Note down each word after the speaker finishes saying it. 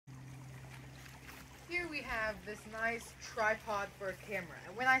here we have this nice tripod for a camera.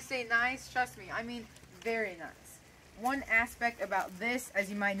 And when I say nice, trust me, I mean very nice. One aspect about this, as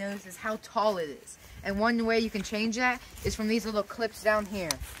you might notice, is how tall it is. And one way you can change that is from these little clips down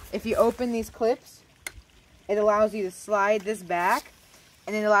here. If you open these clips, it allows you to slide this back,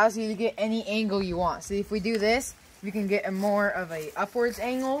 and it allows you to get any angle you want. So if we do this, we can get a more of a upwards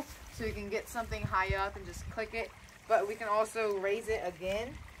angle, so you can get something high up and just click it. But we can also raise it again.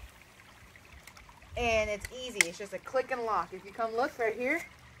 And it's easy. It's just a click and lock. If you come look right here,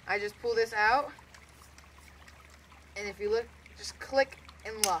 I just pull this out. And if you look, just click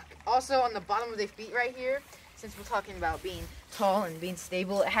and lock. Also on the bottom of the feet right here, since we're talking about being tall and being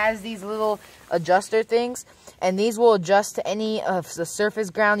stable, it has these little adjuster things. And these will adjust to any of the surface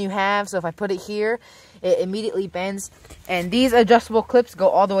ground you have. So if I put it here, it immediately bends. And these adjustable clips go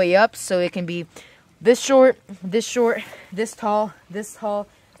all the way up. So it can be this short, this tall,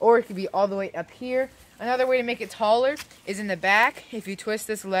 or it could be all the way up here. Another way to make it taller is in the back. If you twist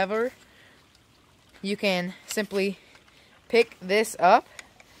this lever, you can simply pick this up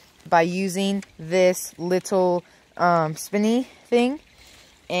by using this little spinny thing,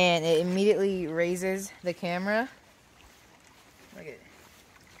 and it immediately raises the camera. Look at it.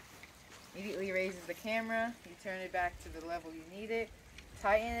 Immediately raises the camera. You turn it back to the level you need it,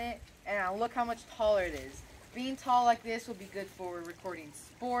 tighten it, and now look how much taller it is. Being tall like this will be good for recording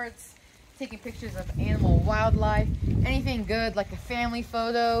sports, taking pictures of animal, wildlife, anything good like a family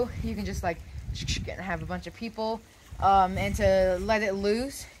photo. You can just like have a bunch of people, and to let it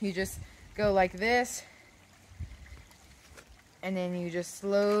loose, you just go like this, and then you just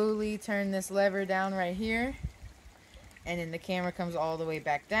slowly turn this lever down right here, and then the camera comes all the way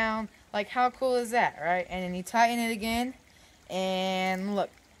back down. Like, how cool is that, right? And then you tighten it again, and look,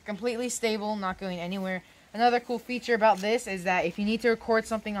 completely stable, not going anywhere. Another cool feature about this is that if you need to record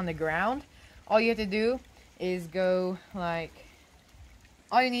something on the ground, all you have to do is go like,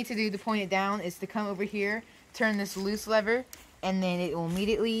 all you need to do to point it down is to come over here, turn this loose lever, and then it will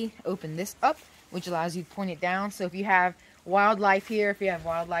immediately open this up, which allows you to point it down. So if you have wildlife here, if you have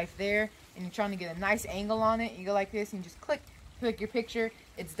wildlife there, and you're trying to get a nice angle on it, you go like this and you just click your picture.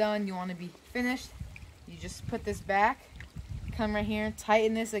 It's done. You want to be finished, you just put this back, come right here,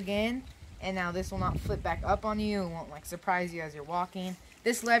 tighten this again, and now this will not flip back up on you. It won't like surprise you as you're walking.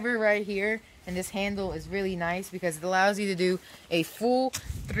 This lever right here and this handle is really nice because it allows you to do a full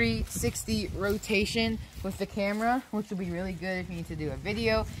 360 rotation with the camera, which will be really good if you need to do a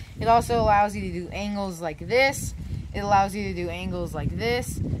video. It also allows you to do angles like this. It allows you to do angles like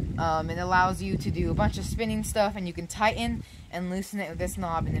this. It allows you to do a bunch of spinning stuff, and you can tighten and loosen it with this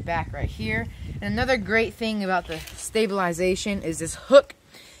knob in the back right here. And another great thing about the stabilization is this hook.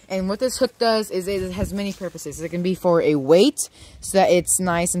 And what this hook does is it has many purposes. It can be for a weight, so that it's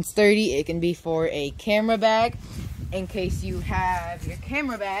nice and sturdy. It can be for a camera bag, in case you have your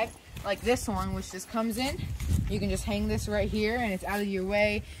camera bag, like this one, which just comes in. You can just hang this right here, and it's out of your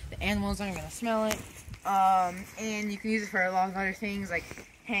way. The animals aren't going to smell it. And you can use it for a lot of other things, like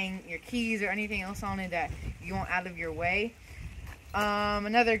hang your keys or anything else on it that you want out of your way.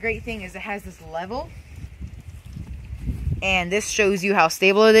 Another great thing is it has this level. And this shows you how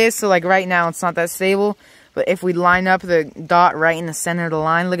stable it is. So like right now it's not that stable, but if we line up the dot right in the center of the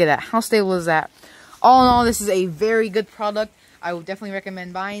line, look at that. How stable is that? All in all, this is a very good product. I would definitely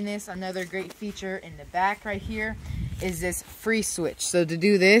recommend buying this. Another great feature in the back right here is this free switch. So to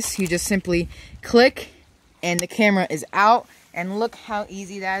do this, you just simply click and the camera is out. And look how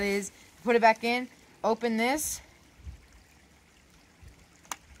easy that is. Put it back in, open this,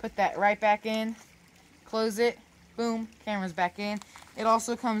 put that right back in, close it. Boom, camera's back in. It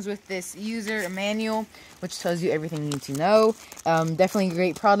also comes with this user manual, which tells you everything you need to know. Definitely a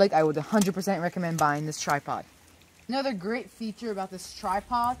great product. I would 100% recommend buying this tripod. Another great feature about this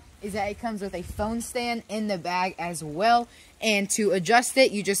tripod is that it comes with a phone stand in the bag as well. And to adjust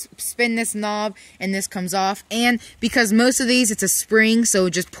it, you just spin this knob and this comes off. And because most of these, it's a spring, so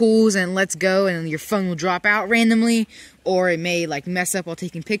it just pulls and lets go and your phone will drop out randomly, or it may like mess up while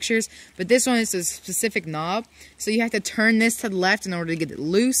taking pictures. But this one is a specific knob, so you have to turn this to the left in order to get it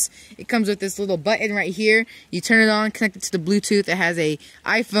loose. It comes with this little button right here. You turn it on, connect it to the Bluetooth. It has a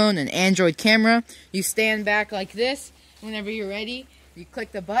iPhone and Android camera. You stand back like this. Whenever you're ready, you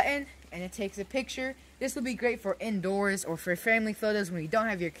click the button and it takes a picture. This will be great for indoors or for family photos when you don't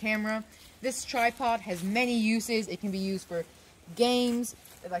have your camera. This tripod has many uses. It can be used for games,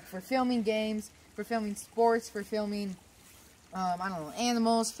 like for filming games, for filming sports, for filming, I don't know,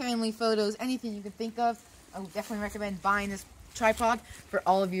 animals, family photos, anything you can think of. I would definitely recommend buying this tripod for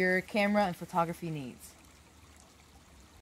all of your camera and photography needs.